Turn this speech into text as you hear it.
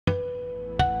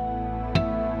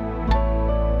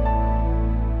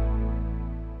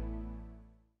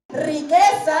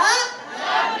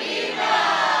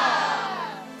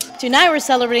Tonight we're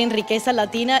celebrating Riqueza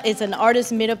Latina. It's an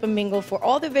artist meet up and mingle for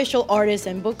all the visual artists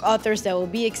and book authors that will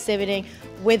be exhibiting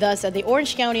with us at the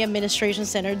Orange County Administration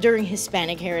Center during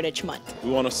Hispanic Heritage Month. We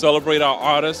want to celebrate our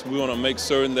artists. We want to make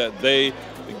certain that they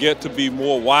get to be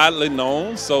more widely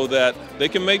known so that they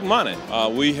can make money.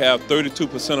 We have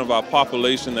 32% of our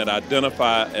population that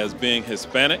identify as being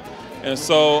Hispanic. And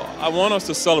so I want us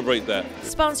to celebrate that.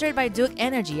 Sponsored by Duke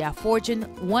Energy, a Fortune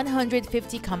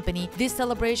 150 company, this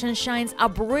celebration shines a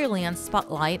brilliant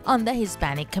spotlight on the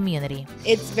Hispanic community.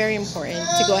 It's very important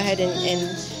to go ahead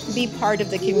and be part of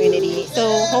the community. So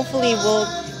hopefully we'll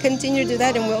continue to do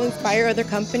that and we'll inspire other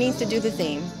companies to do the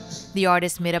same. The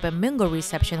Artist Meet Up Mingle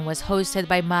reception was hosted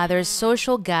by Mother's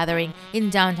Social Gathering in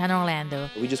downtown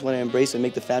Orlando. We just want to embrace and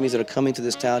make the families that are coming to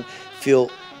this town feel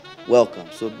welcome.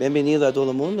 So, bienvenido a todo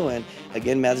el mundo, and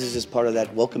again, Mathis is just part of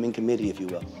that welcoming committee, if you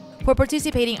will. For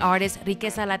participating artists,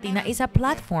 Riqueza Latina is a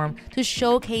platform to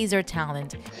showcase their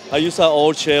talent. I use an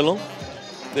old cello.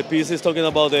 The piece is talking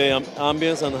about the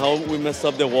ambience and how we messed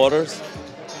up the waters.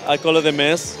 I call it a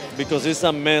mess because it's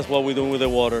a mess what we're doing with the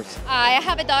waters. I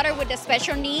have a daughter with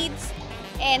special needs,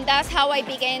 and that's how I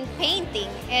began painting,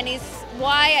 and it's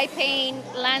why I paint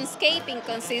landscaping,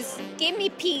 because it's give me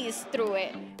peace through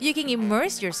it. You can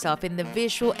immerse yourself in the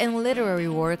visual and literary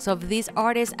works of these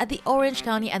artists at the Orange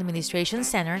County Administration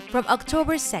Center from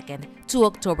October 2nd to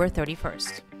October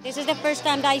 31st. This is the first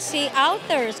time that I see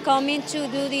authors coming to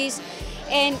do this,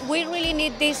 and we really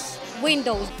need these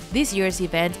windows. This year's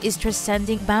event is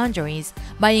transcending boundaries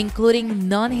by including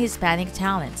non-Hispanic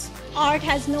talents. Art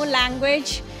has no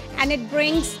language, and it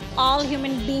brings all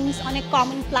human beings on a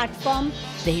common platform.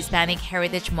 The Hispanic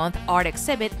Heritage Month art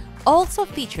exhibit also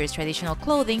features traditional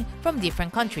clothing from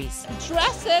different countries.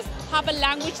 Dresses have a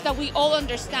language that we all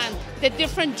understand. The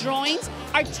different drawings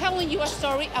are telling you a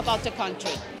story about the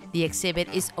country. The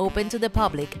exhibit is open to the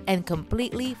public and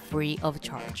completely free of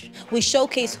charge. We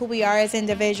showcase who we are as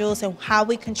individuals and how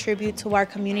we contribute to our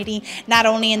community, not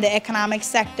only in the economic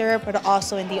sector, but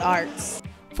also in the arts.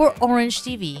 For Orange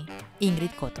TV,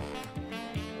 Ingrid Cotto.